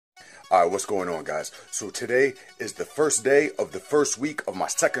Alright, what's going on, guys? So today is the first day of the first week of my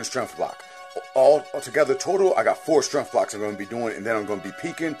second strength block. All together total, I got 4 strength blocks I'm going to be doing, and then I'm going to be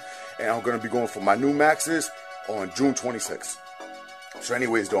peaking, and I'm going to be going for my new maxes on June 26th. So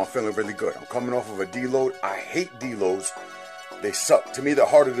anyways, though, I'm feeling really good. I'm coming off of a deload. I hate deloads. They suck. To me, they're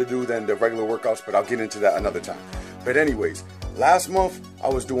harder to do than the regular workouts, but I'll get into that another time. But anyways, last month, I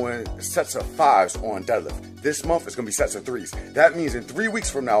was doing sets of 5s on deadlift. This month, it's going to be sets of 3s. That means in 3 weeks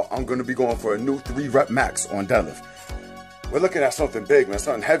from now, I'm going to be going for a new 3-rep max on deadlift. We're looking at something big, man,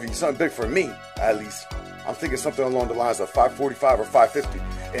 something heavy, something big for me, at least. I'm thinking something along the lines of 545 or 550.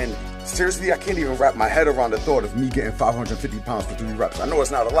 And seriously, I can't even wrap my head around the thought of me getting 550 pounds for 3 reps. I know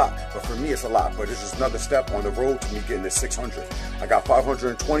it's not a lot, but for me, it's a lot. But it's just another step on the road to me getting to 600. I got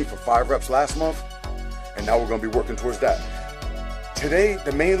 520 for 5 reps last month, and now we're going to be working towards that. Today,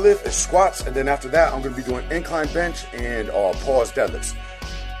 the main lift is squats, and then after that, I'm going to be doing incline bench and pause deadlifts.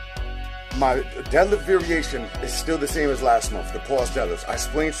 My deadlift variation is still the same as last month, the pause deadlifts. I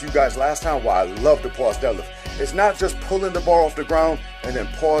explained to you guys last time why I love the pause deadlift. It's not just pulling the bar off the ground and then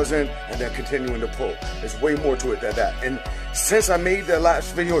pausing and then continuing to pull. There's way more to it than that. And since I made the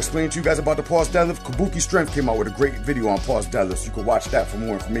last video explaining to you guys about the pause deadlift, Kabuki Strength came out with a great video on pause deadlifts. You can watch that for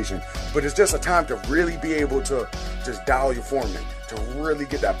more information. But it's just a time to really be able to just dial your form in, to really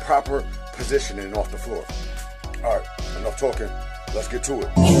get that proper positioning off the floor. All right, enough talking. Let's get to it.